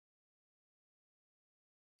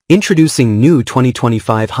Introducing new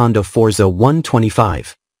 2025 Honda Forza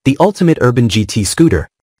 125, the ultimate urban GT scooter.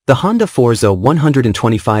 The Honda Forza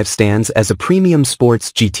 125 stands as a premium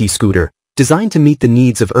sports GT scooter, designed to meet the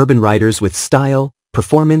needs of urban riders with style,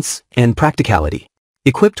 performance, and practicality.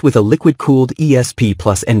 Equipped with a liquid-cooled ESP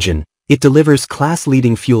Plus engine, it delivers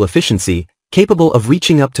class-leading fuel efficiency, capable of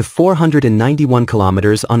reaching up to 491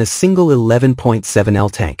 kilometers on a single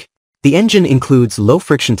 11.7L tank. The engine includes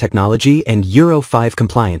low-friction technology and Euro 5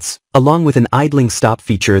 compliance, along with an idling stop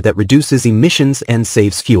feature that reduces emissions and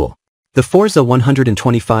saves fuel. The Forza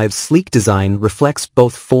 125's sleek design reflects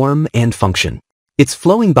both form and function. Its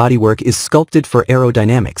flowing bodywork is sculpted for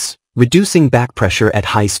aerodynamics, reducing back pressure at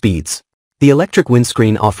high speeds. The electric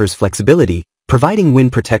windscreen offers flexibility, providing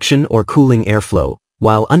wind protection or cooling airflow,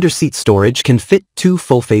 while under-seat storage can fit 2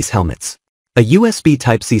 full-face helmets. A USB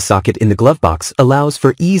Type-C socket in the glove box allows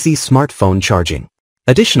for easy smartphone charging.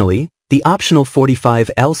 Additionally, the optional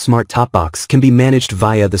 45L Smart Top Box can be managed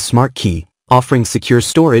via the Smart Key, offering secure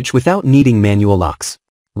storage without needing manual locks.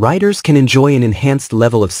 Riders can enjoy an enhanced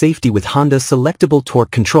level of safety with Honda Selectable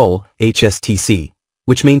Torque Control, HSTC,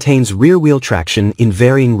 which maintains rear-wheel traction in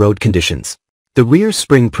varying road conditions. The rear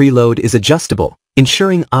spring preload is adjustable,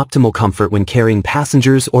 ensuring optimal comfort when carrying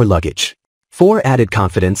passengers or luggage. For added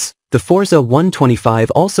confidence, the Forza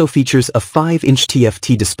 125 also features a 5-inch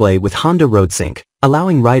TFT display with Honda RoadSync,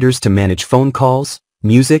 allowing riders to manage phone calls,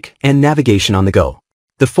 music, and navigation on the go.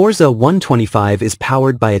 The Forza 125 is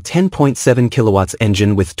powered by a 10.7 kilowatts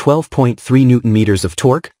engine with 12.3 Newton-meters of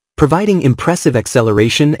torque, providing impressive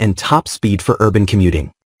acceleration and top speed for urban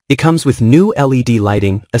commuting. It comes with new LED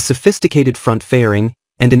lighting, a sophisticated front fairing,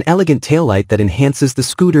 and an elegant taillight that enhances the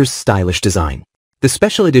scooter's stylish design. The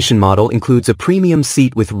special edition model includes a premium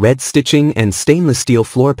seat with red stitching and stainless steel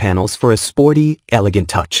floor panels for a sporty, elegant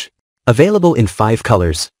touch. Available in 5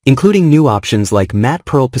 colors, including new options like Matte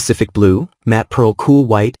Pearl Pacific Blue, Matte Pearl Cool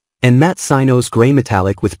White, and Matte Cynos Gray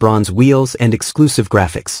Metallic with bronze wheels and exclusive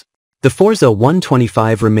graphics. The Forza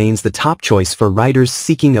 125 remains the top choice for riders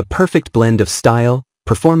seeking a perfect blend of style,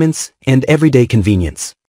 performance, and everyday convenience.